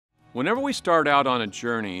Whenever we start out on a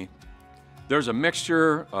journey, there's a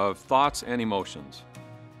mixture of thoughts and emotions.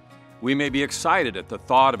 We may be excited at the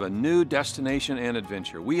thought of a new destination and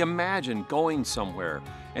adventure. We imagine going somewhere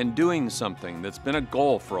and doing something that's been a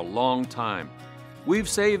goal for a long time. We've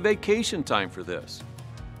saved vacation time for this,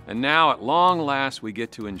 and now at long last we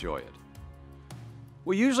get to enjoy it.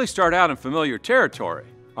 We usually start out in familiar territory,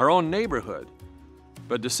 our own neighborhood,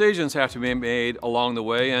 but decisions have to be made along the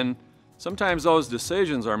way, and sometimes those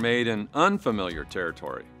decisions are made in unfamiliar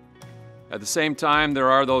territory. At the same time, there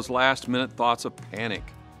are those last-minute thoughts of panic,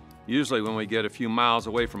 usually when we get a few miles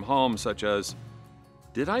away from home, such as,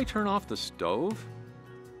 did I turn off the stove?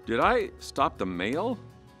 Did I stop the mail?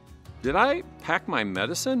 Did I pack my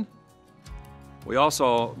medicine? We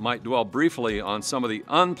also might dwell briefly on some of the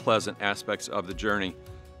unpleasant aspects of the journey,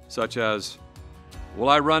 such as, will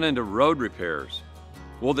I run into road repairs?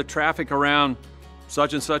 Will the traffic around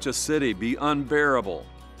such and such a city be unbearable?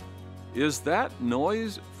 Is that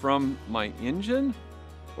noise from my engine,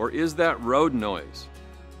 or is that road noise?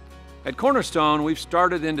 At Cornerstone, we've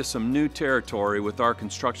started into some new territory with our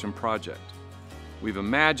construction project. We've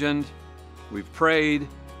imagined, we've prayed,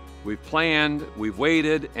 we've planned, we've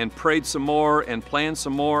waited and prayed some more and planned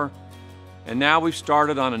some more, and now we've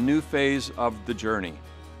started on a new phase of the journey.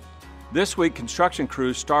 This week, construction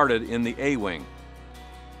crews started in the A-Wing.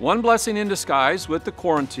 One blessing in disguise with the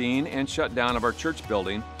quarantine and shutdown of our church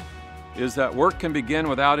building is that work can begin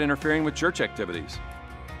without interfering with church activities.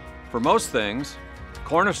 For most things,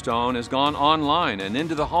 Cornerstone has gone online and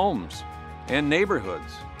into the homes and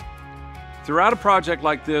neighborhoods. Throughout a project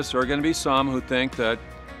like this, there are going to be some who think that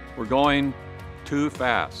we're going too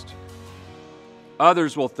fast.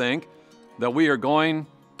 Others will think that we are going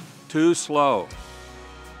too slow.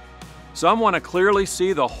 Some want to clearly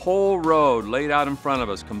see the whole road laid out in front of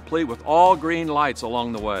us, complete with all green lights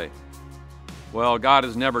along the way. Well, God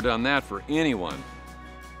has never done that for anyone,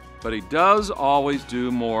 but He does always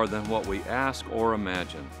do more than what we ask or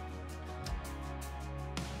imagine.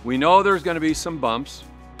 We know there's going to be some bumps.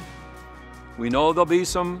 We know there'll be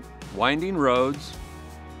some winding roads.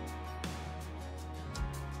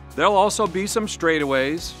 There'll also be some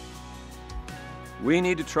straightaways. We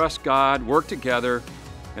need to trust God, work together,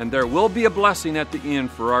 and there will be a blessing at the end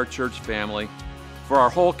for our church family, for our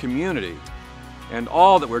whole community, and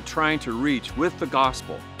all that we're trying to reach with the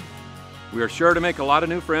gospel. We are sure to make a lot of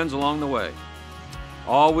new friends along the way.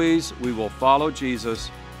 Always, we will follow Jesus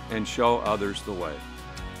and show others the way.